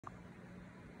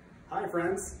Hi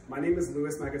friends, my name is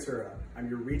Louis Makatura. I'm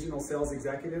your Regional Sales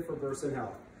Executive for Versant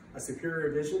Health, a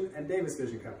Superior Vision and Davis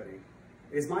Vision company.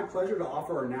 It is my pleasure to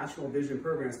offer our national vision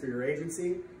programs for your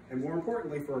agency and more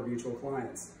importantly for our mutual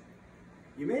clients.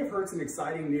 You may have heard some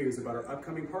exciting news about our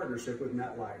upcoming partnership with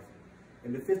MetLife.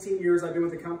 In the 15 years I've been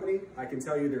with the company, I can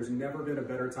tell you there's never been a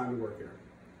better time to work here.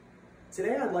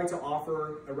 Today I'd like to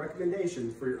offer a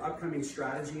recommendation for your upcoming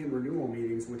strategy and renewal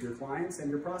meetings with your clients and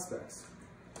your prospects.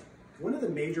 One of the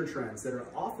major trends that are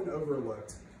often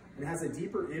overlooked and has a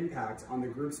deeper impact on the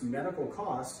group's medical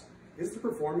costs is the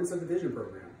performance of the vision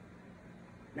program.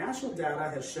 National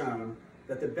data has shown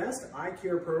that the best eye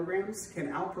care programs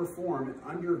can outperform an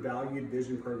undervalued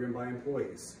vision program by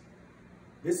employees.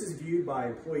 This is viewed by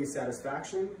employee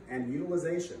satisfaction and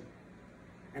utilization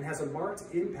and has a marked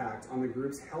impact on the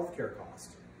group's healthcare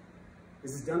cost.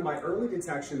 This is done by early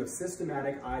detection of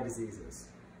systematic eye diseases.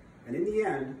 And in the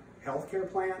end,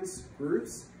 healthcare plans,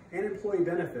 groups, and employee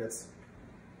benefits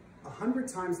 100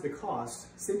 times the cost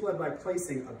simply by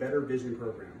placing a better vision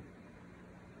program.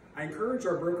 I encourage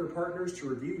our broker partners to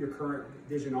review your current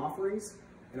vision offerings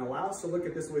and allow us to look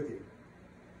at this with you.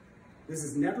 This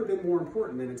has never been more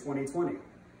important than in 2020.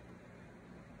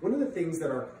 One of the things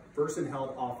that our Versant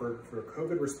Health offered for a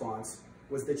COVID response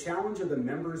was the challenge of the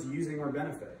members using our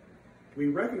benefit. We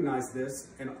recognized this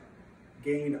and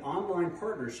gained online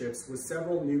partnerships with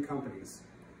several new companies.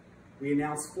 We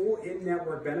announced full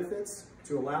in-network benefits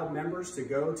to allow members to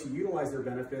go to utilize their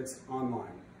benefits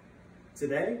online.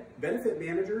 Today, benefit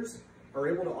managers are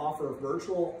able to offer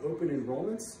virtual open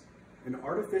enrollments and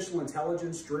artificial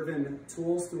intelligence-driven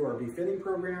tools through our befitting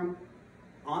program,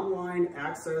 online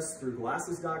access through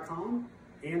glasses.com,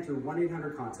 and through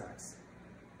 1-800-CONTACTS.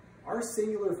 Our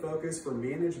singular focus for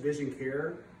managed vision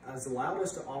care has allowed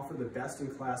us to offer the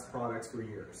best-in-class products for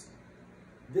years.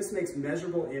 This makes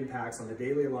measurable impacts on the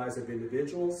daily lives of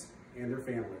individuals and their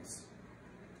families.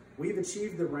 We've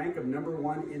achieved the rank of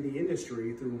 #1 in the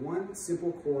industry through one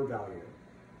simple core value.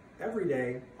 Every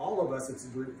day, all of us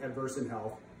at Versant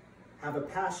Health have a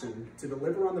passion to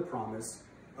deliver on the promise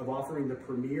of offering the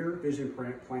premier vision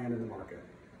plan in the market.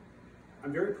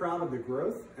 I'm very proud of the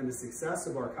growth and the success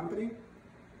of our company,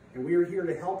 and we are here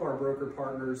to help our broker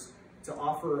partners to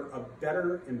offer a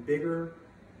better and bigger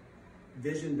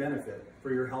vision benefit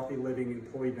for your healthy living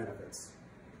employee benefits.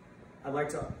 I'd like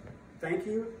to thank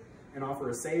you and offer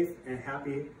a safe and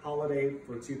happy holiday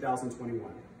for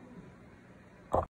 2021.